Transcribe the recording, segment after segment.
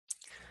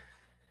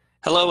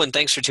Hello, and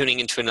thanks for tuning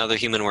into another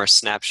HumanWare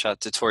Snapshot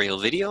tutorial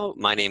video.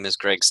 My name is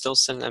Greg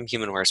Stilson. I'm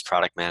HumanWare's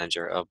product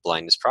manager of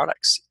blindness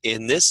products.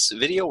 In this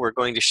video, we're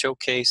going to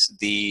showcase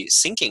the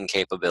syncing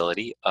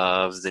capability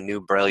of the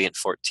new Brailliant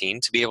 14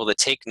 to be able to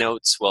take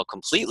notes while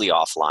completely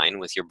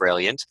offline with your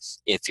Brailliant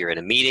if you're in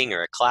a meeting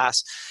or a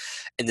class.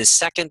 And the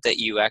second that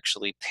you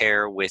actually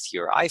pair with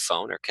your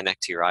iPhone or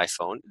connect to your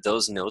iPhone,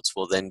 those notes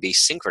will then be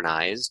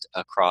synchronized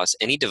across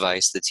any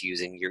device that's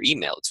using your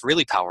email. It's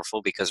really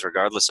powerful because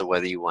regardless of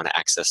whether you want to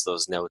access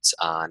those notes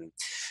on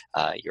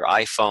your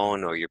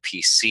iPhone or your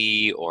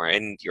PC or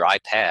in your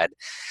iPad,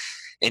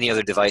 any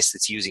other device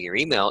that's using your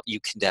email, you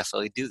can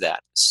definitely do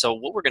that. So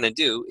what we're going to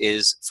do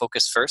is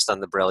focus first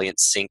on the Brailliant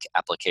Sync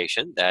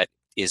application that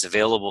is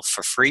available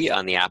for free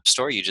on the App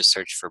Store. You just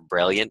search for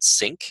Brailliant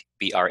Sync,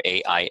 Brailliant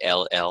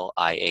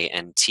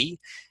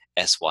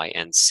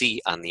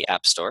Sync on the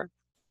App Store.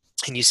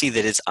 And you see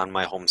that it's on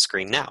my home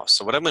screen now.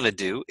 So what I'm going to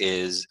do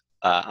is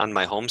on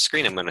my home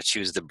screen, I'm going to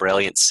choose the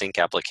Brailliant Sync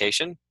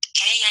application.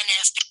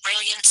 KNF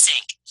Brailliant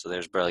Sync. So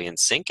there's Brailliant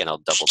Sync, and I'll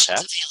double tap.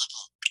 Brailliant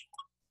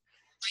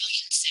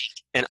Sync.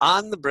 And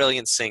on the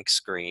Brailliant Sync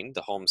screen,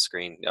 the home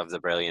screen of the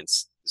Brailliant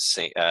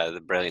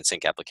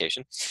Sync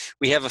application,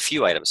 we have a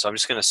few items. So I'm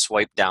just going to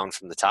swipe down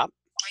from the top.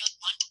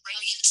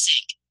 Brailliant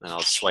Sync. And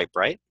I'll swipe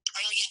right.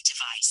 Brailliant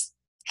Device.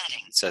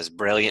 Heading. It says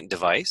Brailliant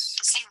Device.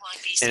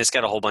 And it's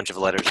got a whole bunch of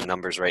letters and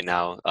numbers right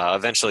now.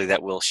 Eventually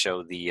that will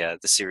show the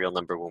serial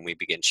number when we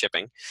begin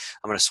shipping.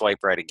 I'm going to swipe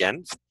right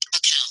again.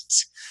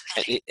 Accounts.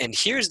 And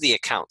here's the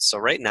account. So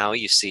right now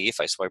you see if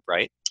I swipe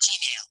right,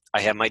 Gmail. I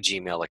have my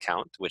Gmail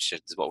account, which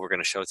is what we're going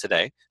to show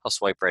today. I'll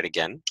swipe right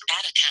again. Add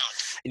account.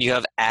 And you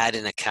have add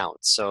an account.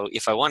 So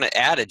if I want to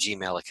add a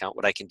Gmail account,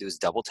 what I can do is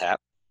double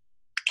tap.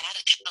 Add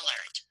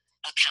alert.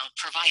 Account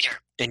provider.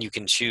 And you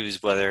can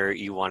choose whether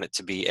you want it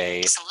to be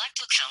a, Select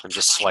account. I'm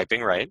just provider.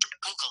 swiping right.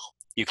 Google.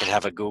 You can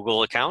have a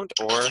Google account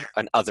or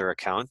an other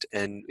account.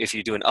 And if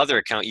you do an other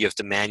account, you have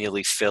to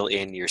manually fill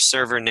in your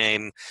server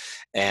name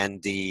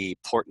and the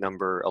port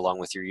number along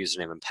with your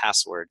username and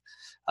password.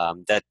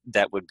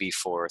 That would be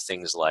for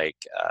things like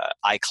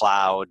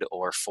iCloud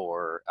or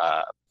for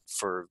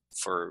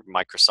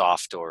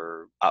Microsoft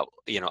or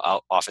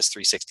Office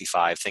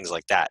 365, things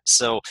like that.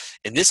 So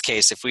in this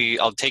case,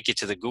 I'll take you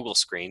to the Google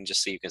screen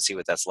just so you can see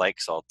what that's like.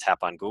 So I'll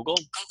tap on Google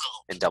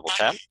and double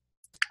tap.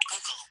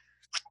 Google.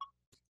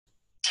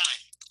 Done.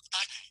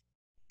 Button.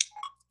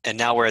 And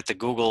now we're at the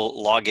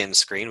Google login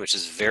screen, which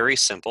is very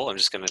simple. I'm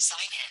just going to, Sign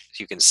in.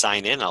 you can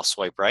sign in. I'll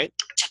swipe right.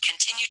 To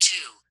continue to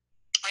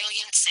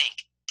Brailliant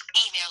Sync.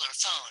 Email or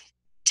phone.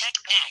 Tech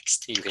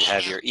next. You can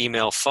have your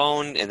email,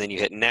 phone, and then you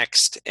hit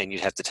next, and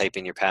you'd have to type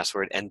in your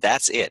password, and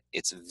that's it.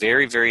 It's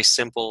very, very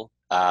simple.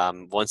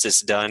 Once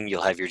it's done,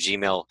 you'll have your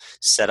Gmail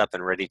set up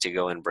and ready to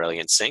go in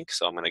Brailliant Sync.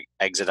 So I'm going to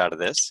exit out of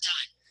this.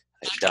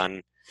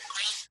 Done.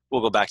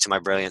 We'll go back to my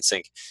Brailliant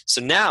Sync.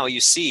 So now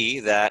you see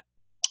that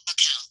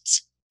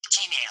Accounts.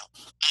 Gmail.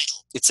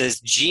 Idle. it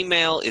says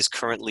Gmail is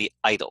currently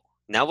idle.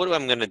 Now what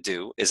I'm going to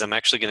do is I'm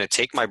actually going to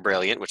take my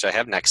Brailliant, which I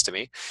have next to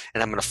me,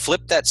 and I'm going to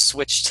flip that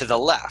switch to the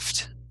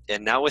left.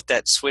 And now with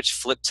that switch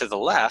flipped to the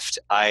left,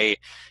 I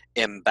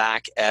am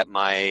back at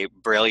my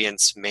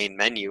Brailliant's main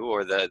menu,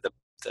 or the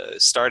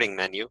starting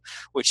menu,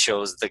 which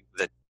shows the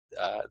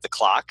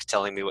clock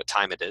telling me what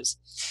time it is.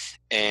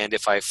 And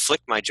if I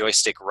flick my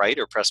joystick right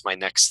or press my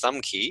next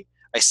thumb key,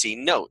 I see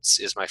Notes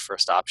is my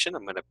first option.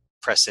 I'm going to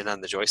press in on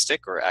the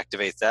joystick or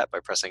activate that by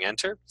pressing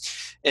enter.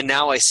 And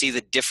now I see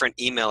the different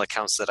email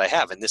accounts that I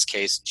have. In this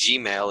case,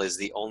 Gmail is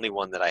the only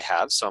one that I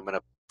have. So I'm going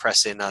to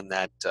press in on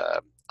that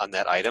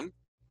item.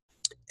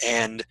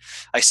 And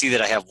I see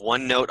that I have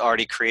one note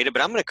already created,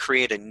 but I'm going to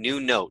create a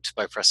new note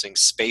by pressing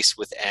space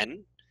with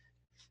N.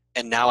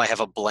 And now I have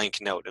a blank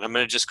note. And I'm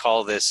going to just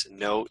call this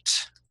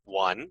note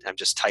 1. I'm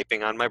just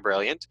typing on my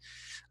Brailliant.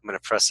 I'm going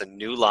to press a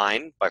new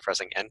line by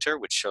pressing enter,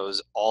 which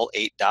shows all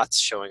 8 dots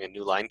showing a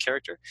new line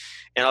character.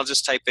 And I'll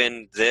just type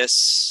in,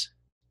 this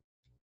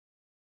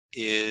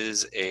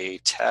is a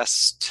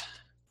test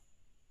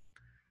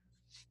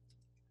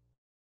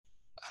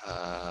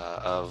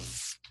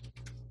of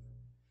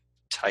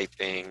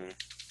typing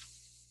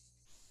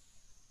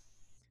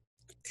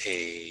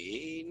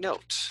a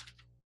note.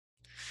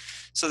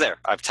 So there,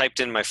 I've typed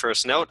in my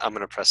first note. I'm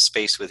going to press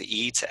space with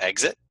E to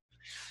exit.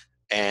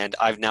 And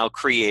I've now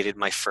created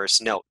my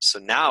first note. So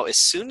now as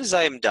soon as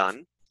I am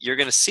done, you're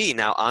going to see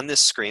now on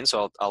this screen,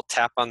 so I'll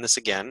tap on this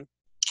again.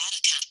 Add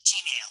account.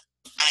 Gmail.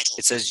 Idle.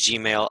 It says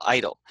Gmail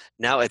idle.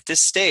 Now at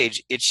this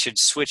stage, it should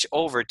switch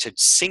over to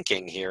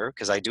syncing here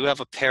because I do have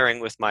a pairing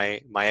with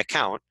my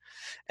account.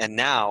 And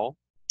now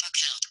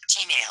Account.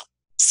 Gmail.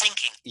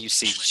 Syncing. you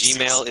see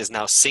Gmail is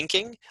now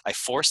syncing. I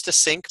forced a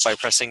sync by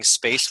pressing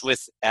space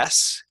with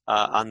S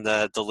on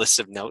the list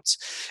of notes.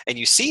 And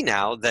you see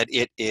now that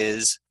it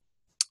is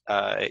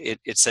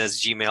it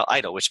says Gmail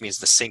idle, which means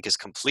the sync is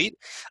complete.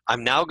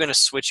 I'm now going to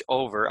switch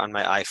over on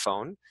my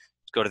iPhone,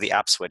 go to the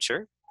app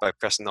switcher by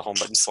pressing the home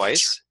button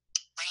twice.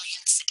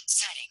 Brailliant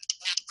setting.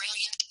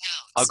 Brailliant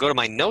notes. I'll go to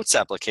my Notes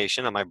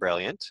application on my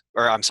Brailliant,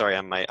 or I'm sorry,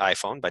 on my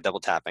iPhone by double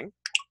tapping.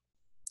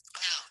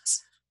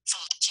 Notes.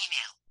 Full Gmail.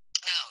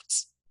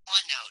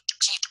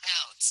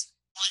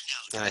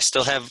 And I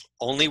still have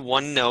only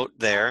one note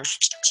there.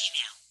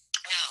 Gmail.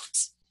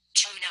 Notes.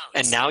 2 notes.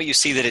 And now you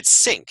see that it's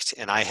synced,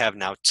 and I have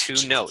now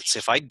 2 notes.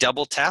 If I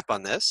double tap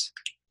on this,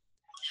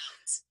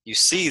 Notes. you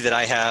see that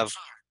I have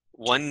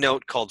one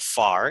note called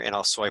far, and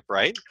I'll swipe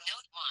right.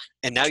 Note 1.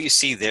 And now you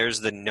see there's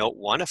the note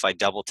 1 if I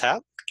double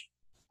tap.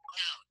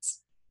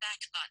 Notes. Back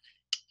button.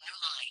 New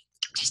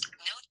line. Just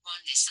note 1.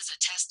 This is a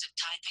test of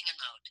typing a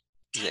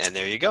note. And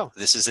there you go.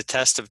 This is a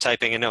test of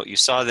typing a note. You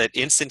saw that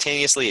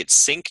instantaneously it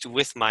synced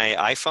with my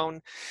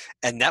iPhone,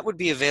 and that would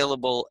be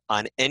available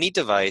on any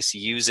device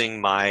using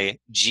my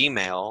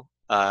Gmail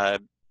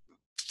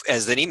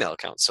as an email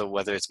account. So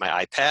whether it's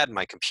my iPad,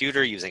 my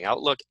computer, using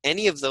Outlook,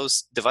 any of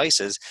those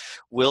devices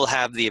will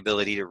have the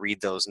ability to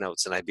read those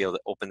notes, and I'd be able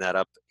to open that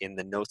up in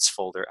the notes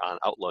folder on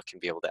Outlook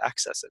and be able to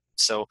access it.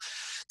 So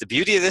the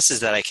beauty of this is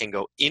that I can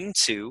go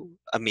into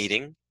a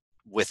meeting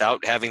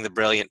without having the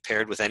Brailliant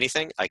paired with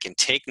anything. I can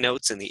take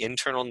notes in the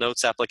internal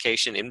notes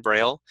application in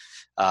Braille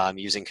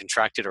using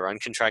contracted or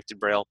uncontracted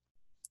Braille.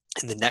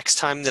 And the next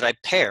time that I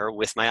pair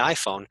with my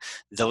iPhone,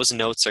 those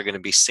notes are going to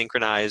be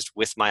synchronized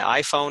with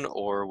my iPhone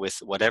or with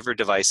whatever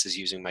device is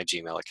using my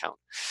Gmail account.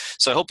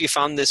 So I hope you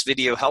found this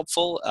video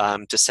helpful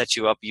to set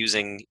you up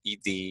using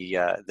the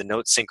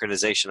note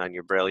synchronization on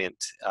your Brailliant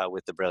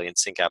with the Brailliant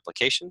Sync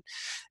application.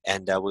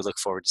 And we look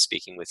forward to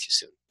speaking with you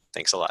soon.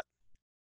 Thanks a lot.